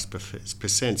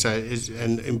 20+%. So,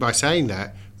 and by saying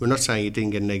that, we're not saying it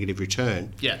didn't get a negative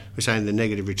return. We're saying the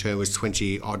negative return was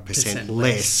 20-odd%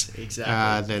 less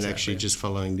than actually just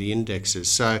following the indexes.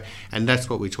 So, and that's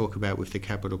what we talk about with the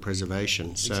capital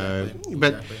preservation. So,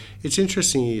 but it's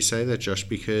interesting you say that, Josh,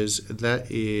 because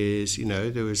that is,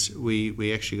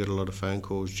 we actually got a lot of phone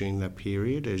calls during that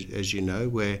period, as you know,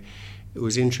 where it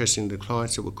was interesting, the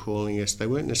clients that were calling us, they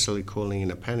weren't necessarily calling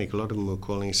in a panic. A lot of them were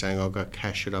calling saying, I've got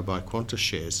cash, should I buy Qantas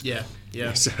shares? Yeah.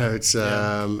 So it's,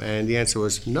 and the answer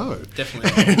was no.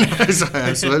 Definitely. No, so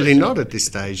absolutely not at this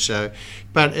stage. So,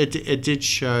 but it did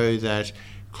show that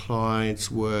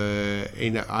clients were,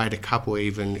 I had a couple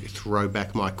even throw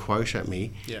back my quote at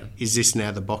me. Yeah. Is this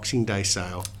now the Boxing Day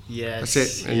sale? Yes.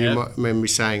 That's it. And you might remember me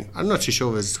saying, I'm not too sure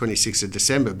if it was 26th of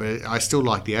December, but I still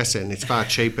like the asset, and it's far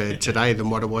cheaper today than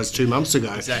what it was 2 months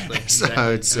ago. Exactly.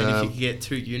 So it's, and if you could get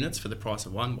 2 units for the price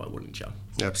of 1, why wouldn't you?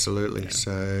 Absolutely.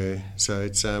 Yeah. So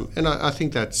it's and I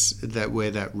think that's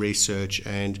where that research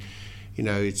and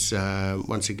it's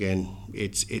once again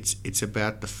it's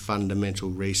about the fundamental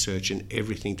research and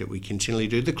everything that we continually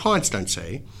do. The clients don't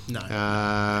see. No.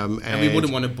 And we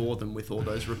wouldn't want to bore them with all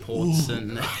those reports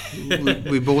and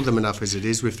we bore them enough as it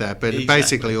is with that. But Exactly.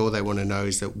 Basically all they want to know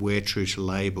is that we're true to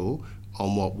label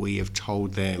on what we have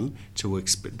told them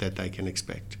that they can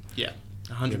expect. Yeah,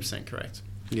 100% correct.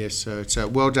 Yes, so it's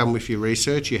well done with your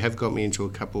research. You have got me into a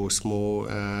couple of small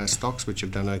stocks which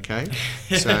have done okay.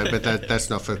 So, but that's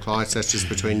not for clients. That's just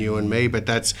between you and me. But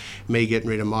that's me getting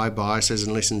rid of my biases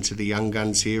and listening to the young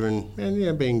guns here, and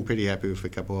being pretty happy with a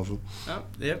couple of them. Oh,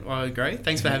 yep, I agree.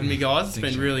 Thanks for having me, guys. It's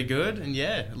been really good, and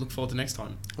I look forward to next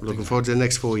time. Looking forward to the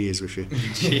next 4 years with you.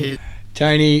 Cheers.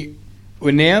 Tony,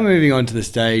 we're now moving on to the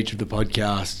stage of the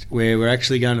podcast where we're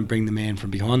actually going to bring the man from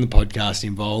behind the podcast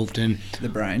involved and the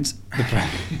brains.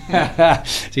 So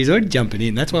he's already jumping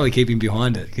in. That's why we keep him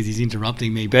behind it, because he's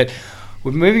interrupting me. But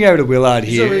we're moving over to Willard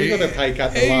here. So we've got to pay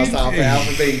cut the last half hour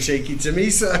for being cheeky to me.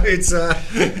 So it's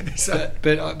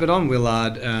But on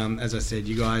Willard, as I said,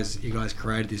 you guys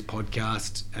created this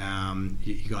podcast.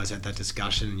 You guys had that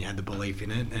discussion and you had the belief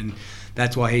in it, and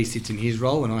that's why he sits in his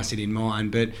role and I sit in mine.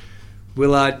 But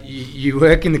Willard, you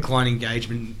work in the client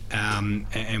engagement,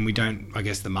 and we don't, I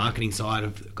guess, the marketing side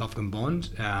of Kofkin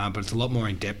Bond, but it's a lot more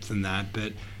in depth than that.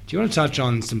 But do you want to touch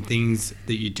on some things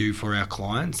that you do for our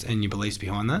clients and your beliefs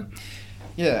behind that?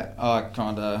 Yeah, I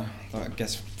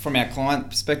guess from our client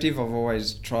perspective, I've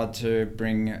always tried to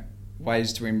bring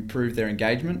ways to improve their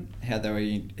engagement, how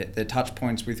their touch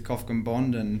points with Kofkin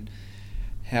Bond, and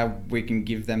how we can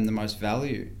give them the most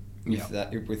value. With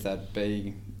that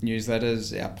be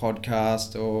newsletters, our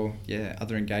podcast, or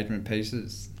other engagement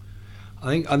pieces.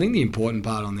 I think the important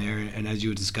part on there, and as you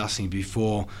were discussing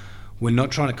before, we're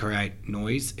not trying to create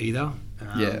noise either.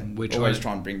 We're always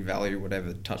trying to bring value,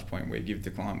 whatever touch point we give the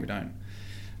client. We don't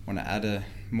want to add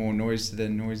more noise to their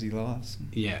noisy lives.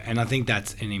 Yeah, and I think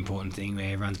that's an important thing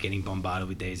where everyone's getting bombarded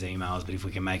with these emails, but if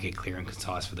we can make it clear and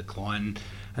concise for the client,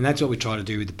 and that's what we try to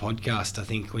do with the podcast. I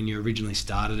think when you originally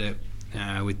started it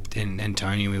with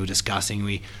Tony, we were discussing,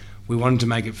 we wanted to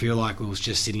make it feel like we was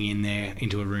just sitting in there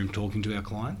into a room talking to our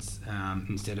clients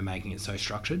instead of making it so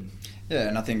structured. Yeah,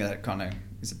 and I think that kind of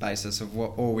is the basis of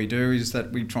what all we do, is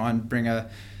that we try and bring a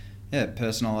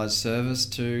personalised service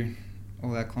to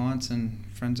all our clients and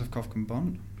friends of Kofkin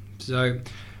Bond. So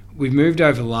we've moved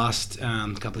over the last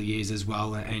couple of years as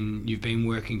well, and you've been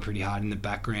working pretty hard in the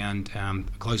background,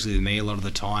 closely with me a lot of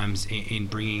the times, in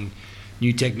bringing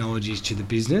new technologies to the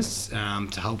business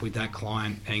to help with that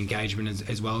client engagement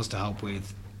as well as to help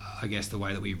with, I guess, the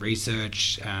way that we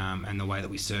research and the way that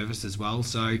we service as well.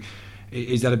 So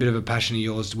is that a bit of a passion of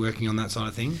yours, working on that side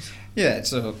of things? Yeah,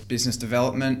 it's a business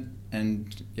development,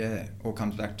 and all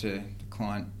comes back to the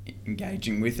client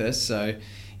engaging with us. So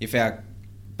if our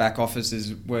back office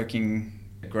is working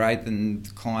great, then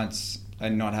the clients are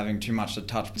not having too much to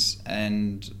touch with,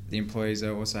 and the employees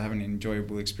are also having an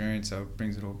enjoyable experience. So it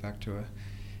brings it all back to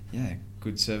a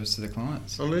good service to the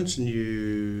clients. I learned a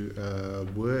new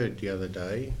word the other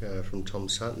day from Tom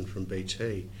Sutton from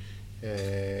BT,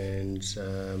 and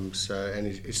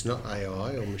it's not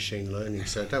AI or machine learning.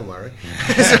 So don't worry,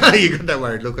 you got that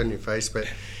worried look on your face, but.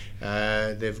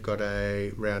 They've got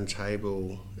a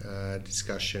roundtable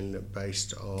discussion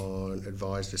based on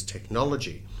advisors'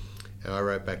 technology. And I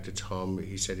wrote back to Tom,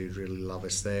 he said he'd really love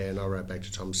us there, and I wrote back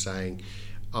to Tom saying,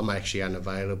 I'm actually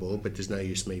unavailable, but there's no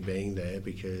use me being there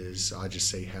because I just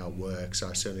see how it works.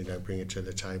 I certainly don't bring it to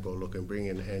the table, look and bring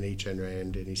it. And he turned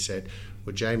around and he said,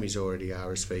 well, Jamie's already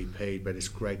RSVP'd, but it's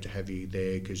great to have you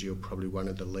there because you're probably one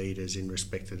of the leaders in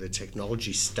respect to the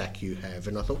technology stack you have.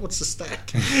 And I thought, what's the stack?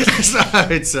 So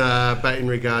it's, but in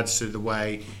regards to the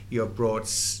way you've brought,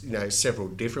 several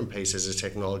different pieces of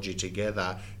technology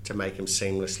together to make them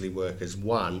seamlessly work as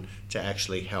one to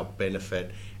actually help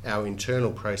benefit our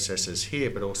internal processes here,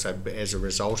 but also as a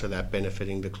result of that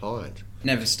benefiting the client.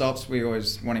 Never stops. We're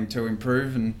always wanting to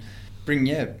improve and bring,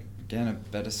 again, a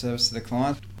better service to the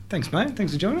client. Thanks, mate.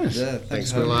 Thanks for joining us. Yeah,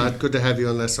 thanks, Willard. Good to have you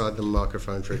on that side of the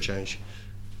microphone for a change.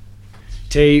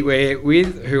 T, we're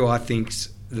with who I think's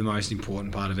the most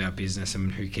important part of our business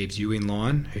and who keeps you in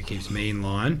line, who keeps me in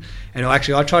line. And I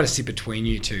try to sit between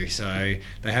you two. So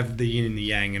they have the yin and the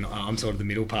yang, and I'm sort of the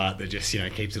middle part that just,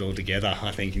 keeps it all together,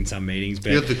 I think, in some meetings.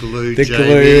 But you're the glue,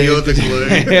 Jamie. You're the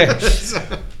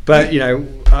glue. But,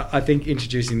 I think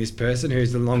introducing this person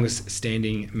who's the longest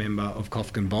standing member of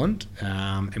Kofkin Bond,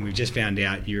 and we've just found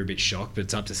out you're a bit shocked, but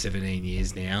it's up to 17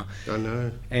 years now. I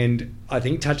know. And I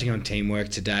think touching on teamwork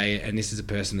today, and this is a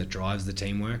person that drives the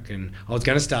teamwork, and I was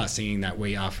going to start singing that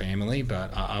 "We Are Family,"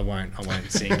 but I won't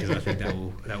sing because I think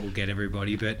that will get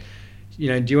everybody. But, do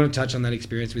you want to touch on that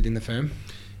experience within the firm?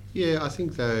 Yeah, I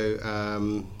think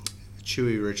though,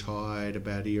 Chewy retired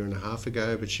about a year and a half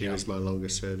ago, but she was my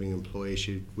longest serving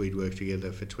employee. We'd worked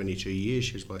together for 22 years.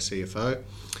 She was my CFO.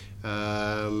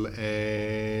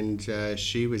 And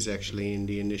she was actually in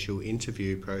the initial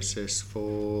interview process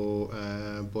for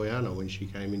Boyana when she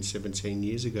came in 17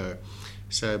 years ago.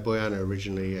 So Boyana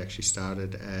originally actually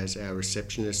started as our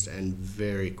receptionist and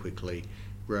very quickly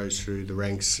rose through the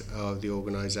ranks of the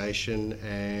organisation.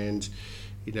 And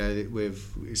we've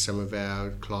some of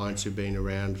our clients who've been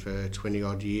around for 20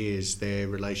 odd years, their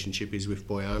relationship is with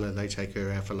Boyana. They take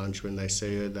her out for lunch when they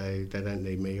see her. They don't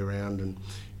need me around, and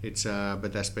it's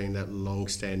but that's been that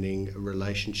long-standing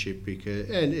relationship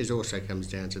and it also comes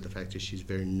down to the fact that she's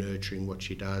very nurturing what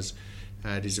she does.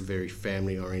 It is a very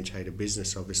family-orientated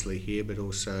business, obviously, here, but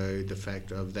also the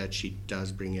fact of that she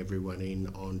does bring everyone in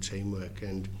on teamwork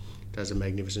and does a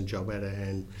magnificent job at it.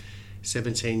 And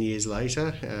 17 years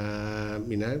later,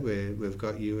 we've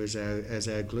got you as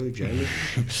our glue, Jamie.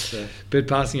 So. But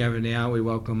passing over now, we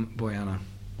welcome Boyana.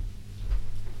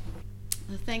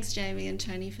 Well, thanks, Jamie and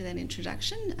Tony, for that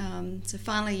introduction. So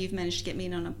finally, you've managed to get me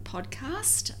in on a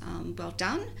podcast. Well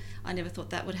done. I never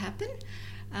thought that would happen.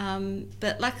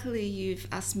 But luckily, you've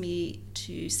asked me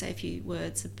to say a few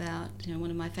words about one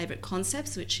of my favourite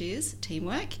concepts, which is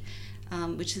teamwork.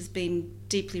 Which has been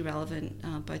deeply relevant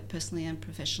both personally and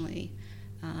professionally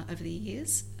over the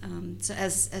years. So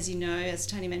as you know, as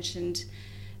Tony mentioned,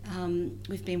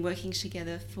 we've been working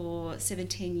together for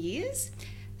 17 years.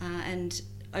 And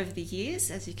over the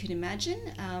years, as you can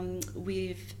imagine,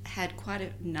 we've had quite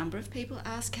a number of people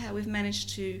ask how we've managed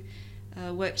to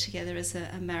work together as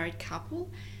a married couple.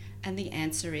 And the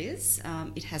answer is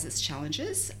it has its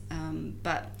challenges,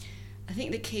 but I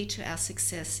think the key to our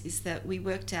success is that we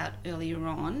worked out earlier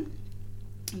on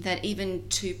that even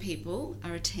two people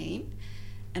are a team,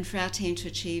 and for our team to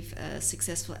achieve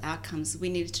successful outcomes, we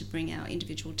needed to bring our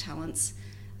individual talents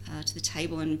to the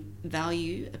table and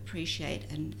value,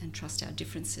 appreciate and trust our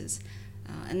differences,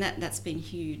 and that's been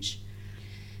huge.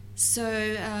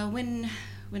 So when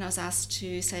I was asked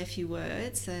to say a few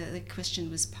words, the question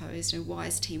was posed, why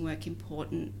is teamwork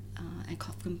important at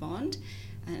Kofkin Bond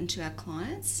and to our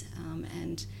clients?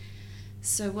 And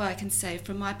so what I can say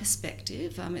from my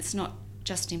perspective, it's not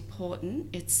just important,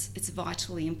 it's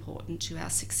vitally important to our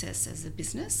success as a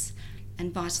business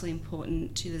and vitally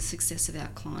important to the success of our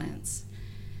clients.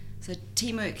 So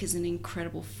teamwork is an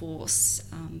incredible force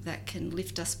that can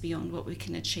lift us beyond what we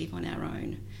can achieve on our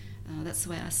own. That's the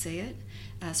way I see it.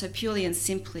 So purely and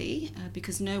simply,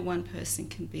 because no one person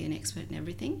can be an expert in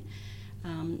everything.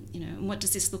 And what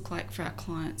does this look like for our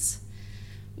clients?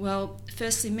 Well,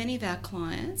 firstly, many of our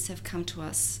clients have come to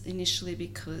us initially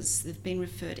because they've been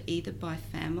referred either by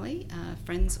family,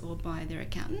 friends, or by their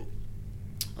accountant,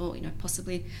 or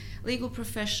possibly legal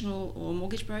professional or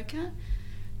mortgage broker.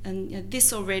 And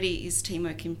this already is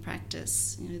teamwork in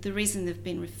practice. The reason they've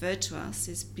been referred to us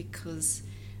is because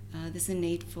there's a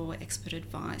need for expert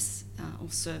advice or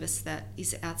service that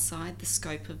is outside the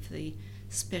scope of the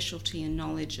specialty and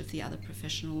knowledge of the other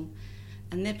professional,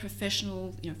 and their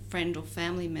professional friend or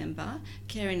family member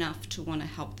care enough to want to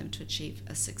help them to achieve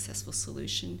a successful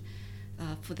solution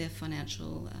for their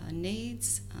financial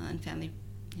needs and family,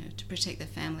 to protect their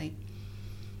family.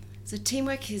 So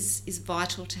teamwork is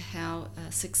vital to how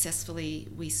successfully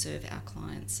we serve our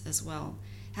clients as well.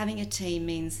 Having a team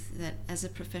means that as a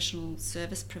professional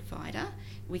service provider,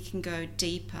 we can go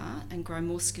deeper and grow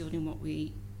more skilled in what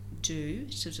we do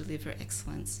to deliver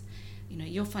excellence.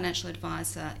 Your financial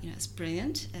advisor, as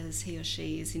brilliant as he or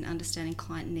she is in understanding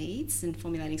client needs and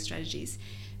formulating strategies,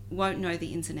 won't know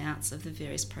the ins and outs of the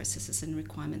various processes and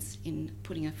requirements in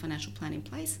putting a financial plan in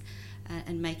place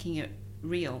and making it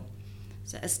real.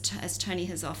 So as Tony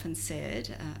has often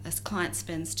said, a client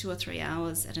spends 2 or 3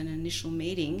 hours at an initial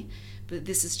meeting, but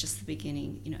this is just the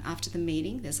beginning. After the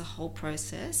meeting, there's a whole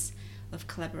process of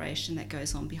collaboration that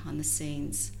goes on behind the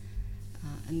scenes,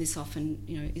 and this often,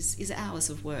 is hours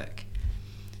of work.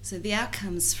 So the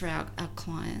outcomes for our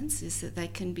clients is that they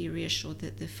can be reassured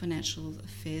that their financial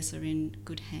affairs are in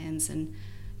good hands and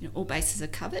all bases are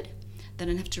covered. They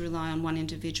don't have to rely on one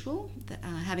individual.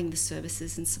 Having the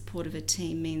services and support of a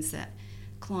team means that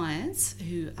clients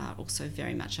who are also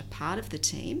very much a part of the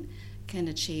team can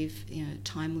achieve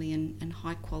timely and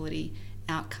high quality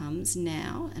outcomes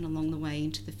now and along the way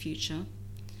into the future.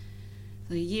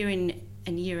 So year in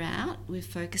and year out, we've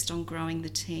focused on growing the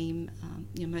team.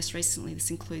 Most recently, this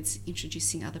includes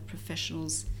introducing other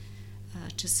professionals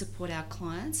to support our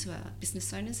clients who are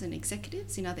business owners and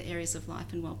executives in other areas of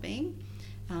life and wellbeing.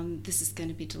 This is going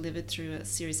to be delivered through a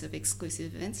series of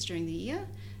exclusive events during the year,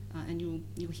 and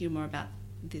you'll hear more about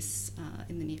this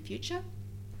in the near future.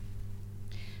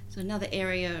 So another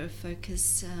area of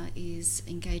focus is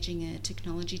engaging a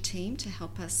technology team to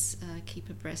help us keep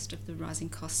abreast of the rising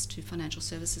costs to financial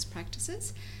services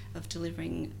practices of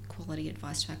delivering quality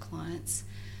advice to our clients,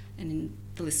 and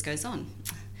the list goes on.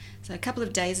 So a couple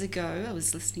of days ago, I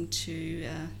was listening to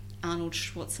Arnold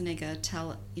Schwarzenegger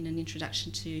tell in an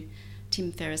introduction to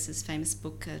Tim Ferriss's famous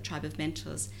book, Tribe of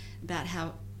Mentors, about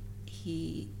how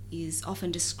he is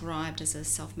often described as a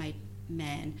self-made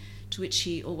man, to which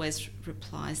he always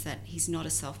replies that he's not a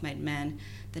self-made man,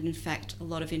 that in fact a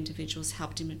lot of individuals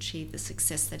helped him achieve the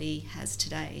success that he has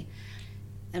today.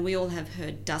 And we all have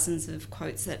heard dozens of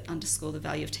quotes that underscore the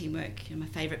value of teamwork. My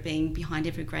favourite being, behind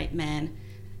every great man,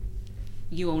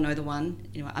 you all know the one.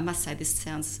 I must say this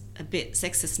sounds a bit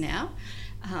sexist now,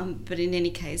 but in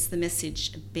any case, the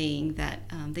message being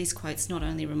that these quotes not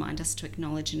only remind us to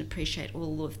acknowledge and appreciate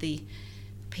all of the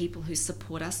people who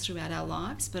support us throughout our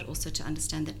lives, but also to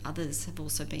understand that others have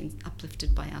also been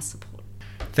uplifted by our support.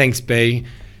 Thanks, B.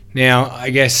 Now,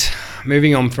 I guess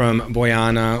moving on from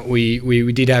Boyana,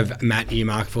 we did have Matt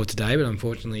earmarked for today, but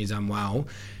unfortunately he's unwell.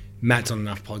 Matt's on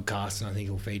enough podcasts, and I think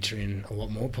he'll feature in a lot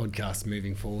more podcasts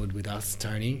moving forward with us,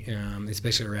 Tony,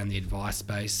 especially around the advice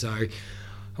space. So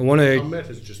I want to... Matt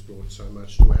has just brought so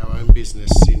much to our own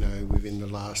business, within the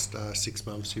last 6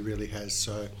 months. He really has.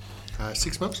 So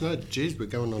 6 months? No, geez, we're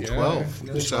going on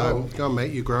 12. So go on,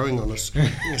 mate, you're growing on us.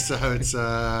 So it's...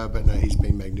 but no, he's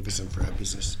been magnificent for our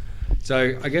business.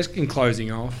 So I guess in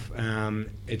closing off,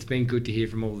 it's been good to hear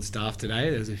from all the staff today.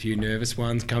 There's a few nervous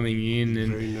ones coming in,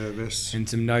 and very nervous, and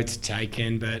some notes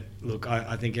taken. But look,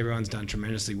 I think everyone's done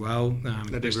tremendously well.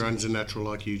 Not everyone's a natural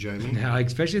like you, Jamie. No,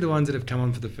 especially the ones that have come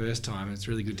on for the first time. It's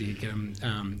really good to get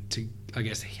them to, I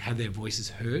guess, have their voices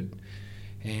heard,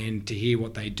 and to hear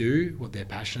what they do, what they're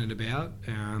passionate about,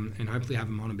 and hopefully have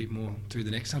them on a bit more through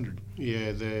the next 100.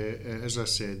 Yeah, as I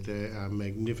said, they're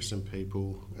magnificent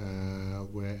people.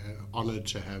 We're honoured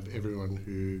to have everyone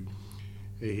who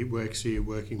works here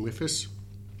working with us.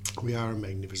 We are a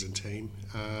magnificent team.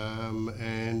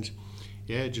 And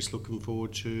yeah, just looking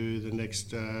forward to the next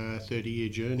 30-year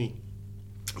journey.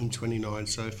 I'm 29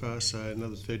 so far, so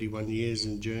another 31 years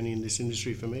in journey in this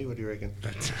industry for me. What do you reckon?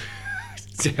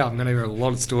 I'm going to hear a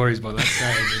lot of stories by that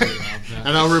stage.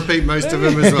 And I'll repeat most of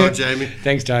them as well, Jamie.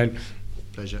 Thanks, Tone.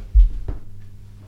 Pleasure.